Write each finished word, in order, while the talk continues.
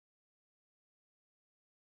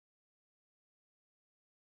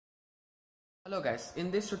Hello guys, in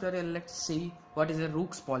this tutorial let's see what is a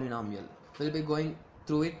Rooks polynomial. We'll be going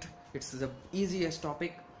through it. It's the easiest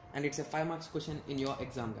topic and it's a 5 marks question in your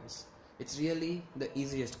exam guys. It's really the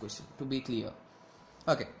easiest question, to be clear.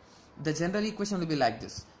 Okay, the general equation will be like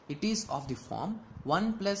this. It is of the form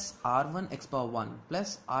 1 plus r1 x power 1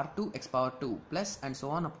 plus r2 x power 2 plus and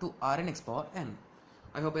so on up to rn x power n.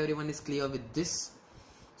 I hope everyone is clear with this.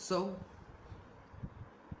 So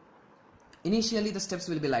initially the steps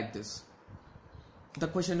will be like this. The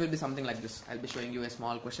question will be something like this. I'll be showing you a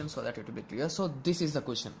small question so that it will be clear. So this is the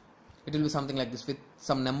question. It will be something like this with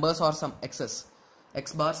some numbers or some x's,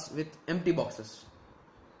 x bars with empty boxes.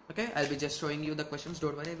 Okay, I'll be just showing you the questions.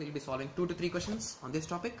 Don't worry, we'll be solving 2 to 3 questions on this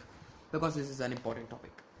topic because this is an important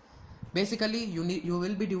topic. Basically, you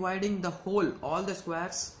will be dividing all the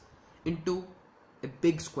squares into a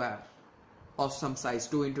big square of some size,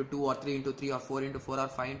 2 into 2 or 3 into 3 or 4 into 4 or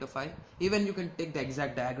 5 into 5. Even you can take the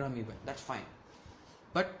exact diagram even. That's fine.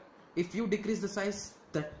 But if you decrease the size,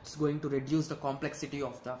 that's going to reduce the complexity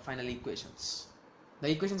of the final equations.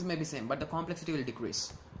 The equations may be same, but the complexity will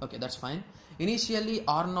decrease. Okay, that's fine. Initially,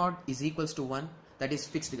 r0 is equals to 1. That is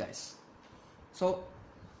fixed, guys. So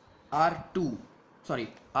r0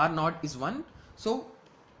 is 1. So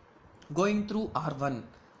going through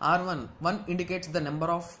r1, 1 indicates the number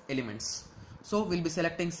of elements. So we'll be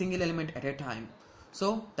selecting single element at a time.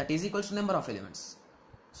 So that is equals to number of elements.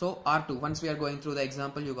 So R2, once we are going through the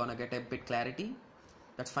example, you're gonna get a bit clarity.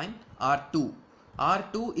 That's fine. R2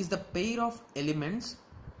 is the pair of elements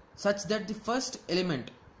such that the first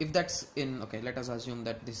element, if that's in, okay, let us assume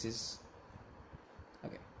that this is,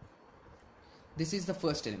 okay, this is the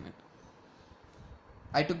first element.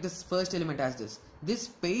 I took this first element as this. This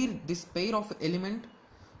pair of element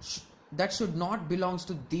that should not belongs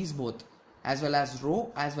to these both, as well as row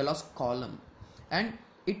as well as column, and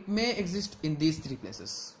it may exist in these 3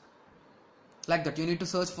 places. Like that, you need to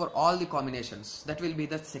search for all the combinations. That will be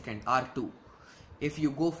the second, R2. If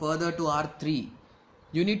you go further to R3,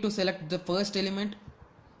 you need to select the first element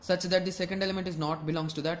such that the second element is not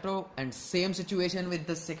belongs to that row, and same situation with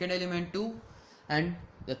the second element too, and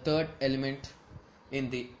the third element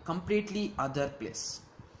in the completely other place.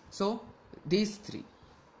 So these 3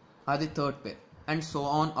 are the third pair, and so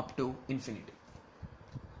on up to infinity.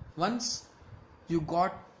 Once you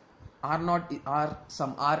got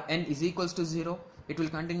Rn is equals to 0, it will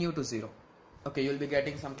continue to 0. Okay, you'll be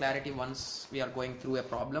getting some clarity once we are going through a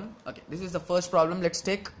problem. Okay, this is the first problem. Let's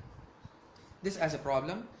take this as a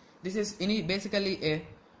problem. This is basically a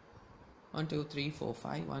 1 2 3 4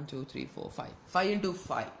 5 1 2 3 4 5 5 into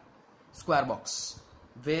 5 square box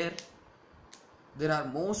where there are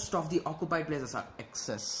most of the occupied places are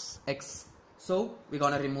x. So we're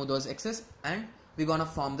gonna remove those x's and we're gonna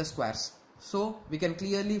form the squares. So we can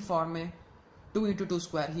clearly form a 2 into 2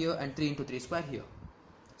 square here and 3 into 3 square here.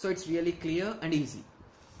 So it's really clear and easy.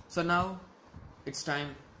 So now it's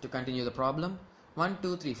time to continue the problem. 1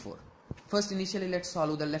 2 3 4. First, initially let's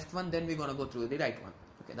solve the left one, then we're gonna go through the right one.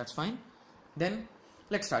 Okay, that's fine. Then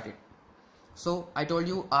let's start it. So I told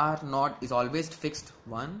you R0 is always fixed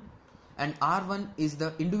 1, and R1 is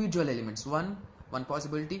the individual elements. 1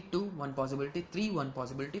 possibility, 2 1 possibility, 3 1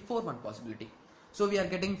 possibility, 4 1 possibility. So we are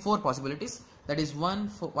getting 4 possibilities. That is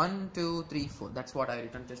 1 2 3 4. That's what I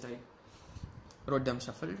written. Just I wrote them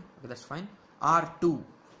shuffled. Okay, that's fine. R2,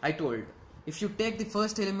 I told, if you take the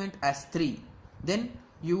first element as 3, then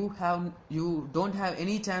you don't have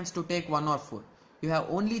any chance to take 1 or 4. You have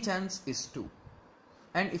only chance is 2.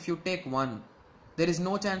 And if you take 1, there is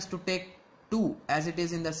no chance to take 2 as it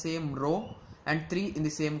is in the same row and 3 in the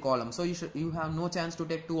same column. So you have no chance to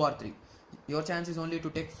take 2 or 3. Your chance is only to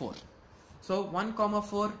take 4. So 1,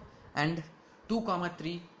 4 and 2,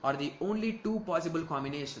 3 are the only 2 possible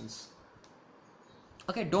combinations.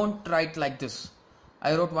 Okay, don't write like this.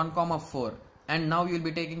 I wrote 1, 4 and now you will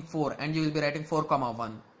be taking 4 and you will be writing 4,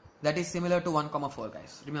 1. That is similar to 1, 4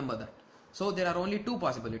 guys. Remember that. So there are only 2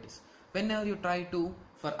 possibilities. Whenever you try to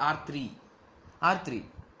for R3,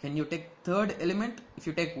 can you take third element? If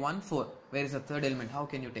you take 1, 4, where is the third element? How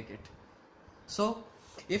can you take it? So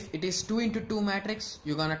if it is 2 into 2 matrix,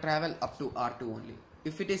 you're gonna travel up to R2 only.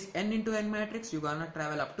 If it is n into n matrix, you're gonna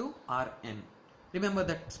travel up to Rn. Remember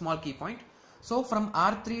that small key point. So from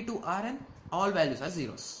R3 to Rn, all values are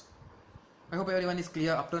zeros. I hope everyone is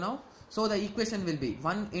clear up to now. So the equation will be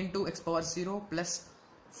 1 into x power 0 plus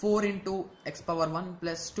 4 into x power 1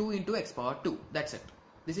 plus 2 into x power 2. That's it.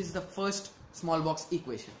 This is the first small box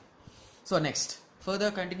equation. So next,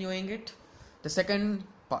 further continuing it, the second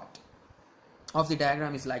part of the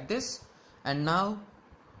diagram is like this, and now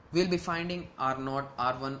we'll be finding R0,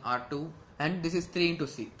 R1, R2, and this is 3 into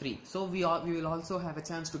 3. So we will also have a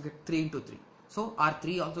chance to get 3 into 3. So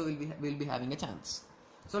R3 also will be having a chance.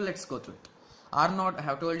 So let's go through it. R0, I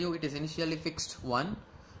have told you it is initially fixed 1,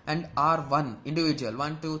 and R1 individual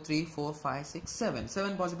 1 2 3 4 5 6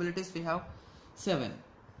 7 possibilities. We have 7.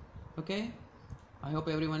 Okay, I hope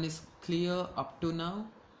everyone is clear up to now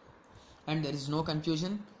and there is no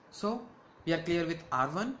confusion. So we are clear with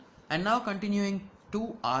R1, and now continuing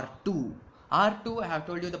to R2. R2, I have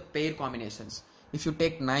told you the pair combinations. If you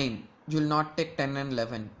take 9, you will not take 10 and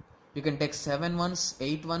 11. You can take 7 ones,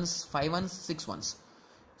 8 ones, 5 ones, 6 ones.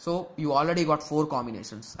 So you already got 4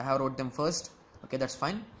 combinations. I have wrote them first. Okay, that's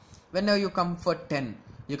fine. Whenever you come for 10,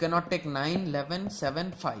 you cannot take 9, 11,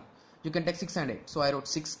 7, 5. You can take 6 and 8. So I wrote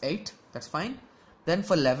 6, 8. That's fine. Then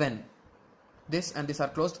for 11, this and this are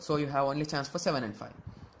closed. So you have only chance for 7 and 5.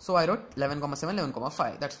 So I wrote 11, 7, 11,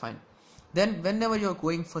 5. That's fine. Then whenever you're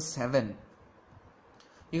going for 7,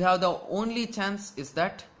 you have the only chance is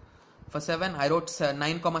that for 7 I wrote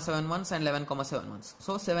 9, 7 ones and 11, 7 ones.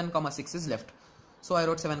 So 7, 6 is left. So I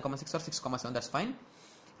wrote 7, 6 or 6, 7. That's fine.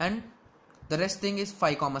 And the rest thing is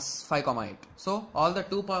 5, 8. So all the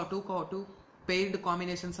two paired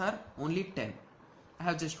combinations are only 10. I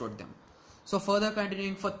have just wrote them. So further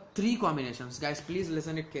continuing for 3 combinations, guys, please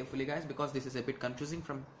listen it carefully, guys, because this is a bit confusing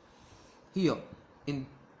from here in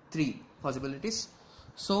 3 possibilities.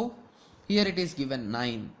 So here it is given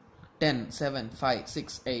 9, 10, 7, 5,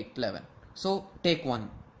 6, 8, 11. So take one,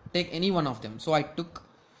 take any one of them. So I took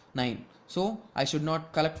 9. So I should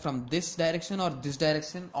not collect from this direction or this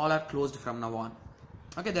direction. All are closed from now on.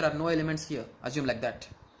 Okay, there are no elements here. Assume like that.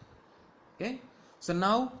 Okay. So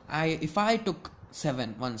now if I took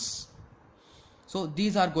 7 once, so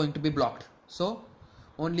these are going to be blocked. So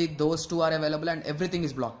only those 2 are available and everything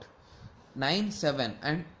is blocked. 9, 7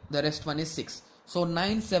 and the rest one is 6. So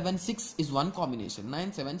 9, 7, 6 is one combination.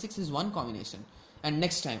 9, 7, 6 is one combination. And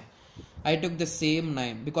next time I took the same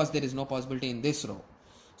 9 because there is no possibility in this row.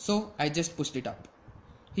 So I just pushed it up.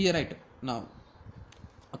 Here I took now.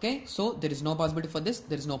 Okay, so there is no possibility for this,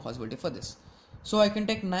 there is no possibility for this. So I can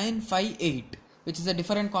take 9, 5, 8, which is a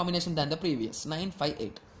different combination than the previous. 9, 5,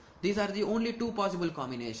 8. These are the only 2 possible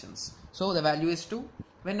combinations. So the value is 2.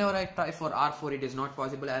 Whenever I try for R4, it is not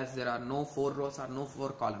possible as there are no 4 rows or no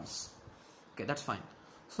 4 columns. Okay, that's fine.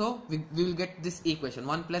 So we will get this equation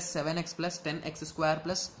 1 plus 7x plus 10x square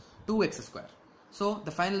plus 2x square. So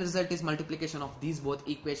the final result is multiplication of these both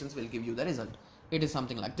equations will give you the result. It is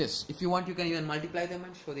something like this. If you want, you can even multiply them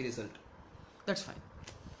and show the result. That's fine.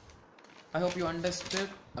 I hope you understood.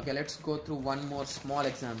 Okay, let's go through one more small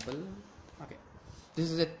example. Okay,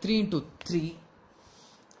 this is a 3 into 3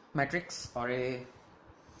 matrix or a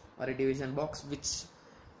division box which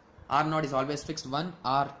R0 is always fixed 1,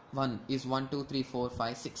 R1 is 1, 2, 3, 4,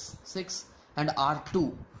 5, 6, and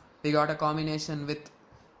R2 we got a combination with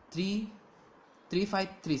 3, 5,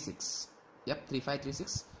 3, 6. Yep, 3, 5, 3,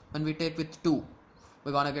 6. When we take with 2,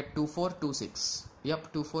 we're gonna get 2, 4, 2, 6.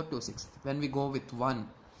 Yep, 2, 4, 2, 6. When we go with 1,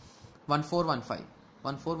 1, 4, 1, 5.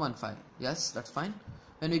 1, 4, 1, 5. Yes, that's fine.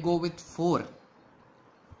 When we go with 4,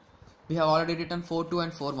 we have already written 4, 2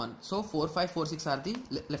 and 4, 1. So 4, 5, 4, 6 are the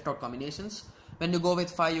left out combinations. When you go with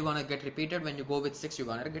 5, you're gonna get repeated. When you go with 6, you're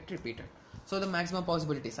gonna get repeated. So the maximum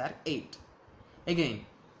possibilities are 8. Again,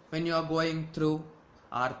 when you are going through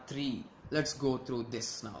R3, let's go through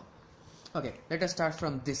this now. Okay, let us start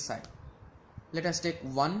from this side. Let us take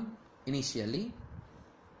 1 initially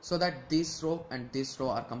so that this row and this row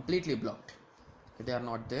are completely blocked. Okay, they are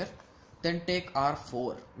not there. Then take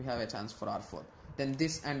R4. We have a chance for R4. Then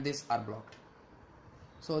this and this are blocked.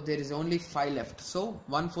 So there is only 5 left. So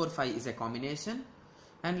 1, 4, 5 is a combination.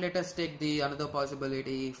 And let us take the another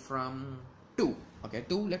possibility from 2. Okay,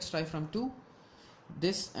 2. Let's try from 2.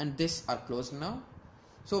 This and this are closed now.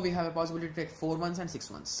 So we have a possibility to take 4 ones and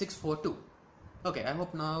 6 ones. 6, 4, 2. Okay, I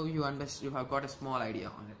hope now you have got a small idea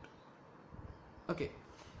on it. Okay,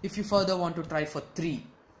 if you further want to try for 3,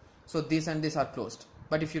 so this and this are closed.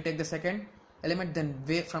 But if you take the second element, then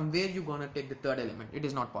from where you gonna take the third element? It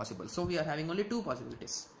is not possible. So we are having only 2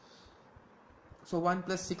 possibilities. So 1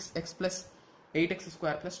 plus 6x plus 8x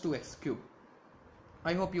square plus 2x cube.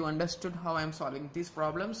 I hope you understood how I am solving these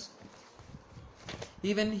problems.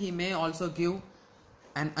 Even he may also give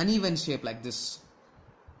an uneven shape like this.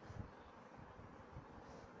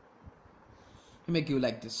 He may give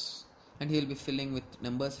like this, and he will be filling with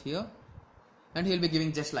numbers here, and he will be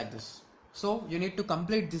giving just like this. So you need to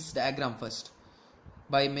complete this diagram first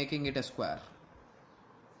by making it a square.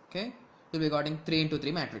 Okay, you'll be getting 3 into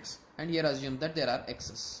 3 matrix, and here assume that there are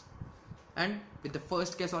x's. And with the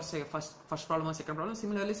first case or say first problem or second problem,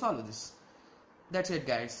 similarly solve this. That's it,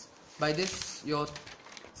 guys. By this, your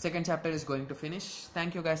second chapter is going to finish.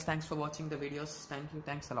 Thank you, guys. Thanks for watching the videos. Thank you.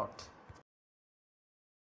 Thanks a lot.